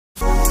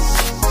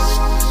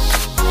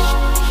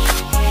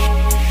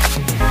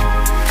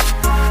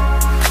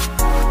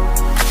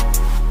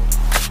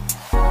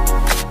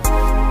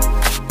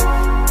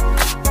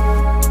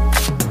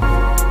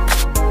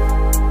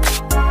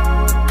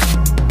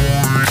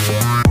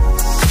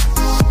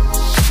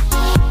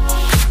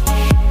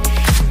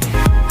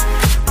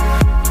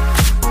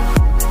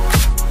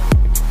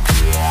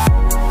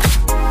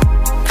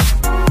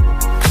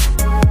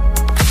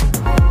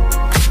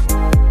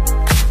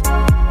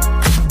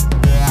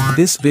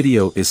This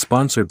video is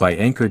sponsored by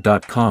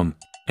Anker.com.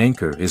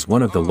 Anker is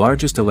one of the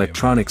largest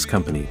electronics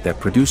company that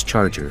produce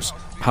chargers,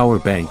 power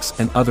banks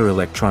and other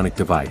electronic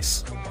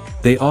device.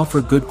 They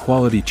offer good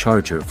quality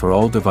charger for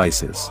all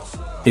devices.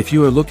 If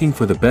you are looking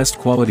for the best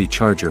quality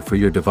charger for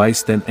your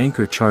device, then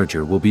Anker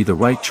charger will be the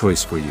right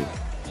choice for you.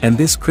 And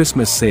this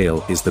Christmas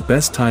sale is the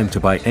best time to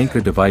buy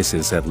Anker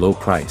devices at low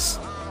price.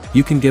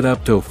 You can get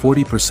up to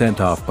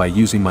 40% off by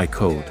using my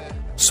code.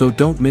 So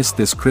don't miss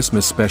this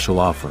Christmas special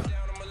offer.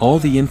 All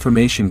the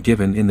information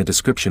given in the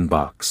description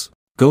box.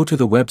 Go to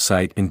the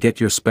website and get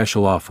your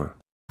special offer.